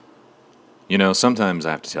Sometimes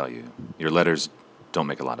I have to tell you, your letters don't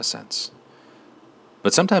make a lot of sense.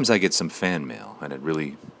 But sometimes I get some fan mail, and it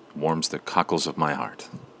really warms the cockles of my heart.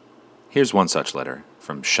 Here's one such letter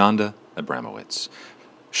from Shonda Abramowitz.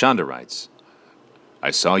 Shonda writes,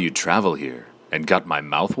 I saw you travel here and got my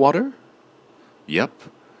mouth water? Yep,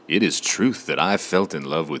 it is truth that I felt in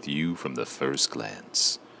love with you from the first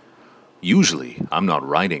glance. Usually, I'm not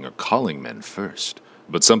writing or calling men first,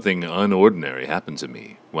 but something unordinary happened to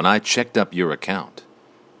me when I checked up your account.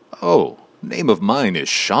 Oh, name of mine is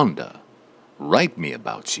Shonda. Write me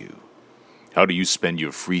about you. How do you spend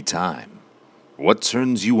your free time? What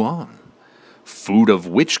turns you on? Food of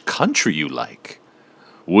which country you like?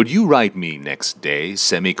 Would you write me next day,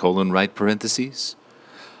 semicolon, right parentheses?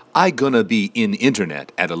 I gonna be in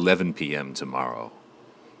internet at 11 p.m. tomorrow.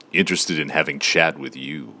 Interested in having chat with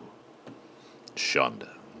you. Shonda.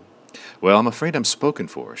 Well, I'm afraid I'm spoken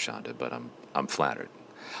for, Shonda, but I'm flattered.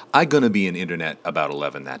 I gonna be in internet about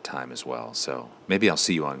 11 that time as well, so maybe I'll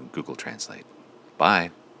see you on Google Translate.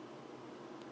 Bye.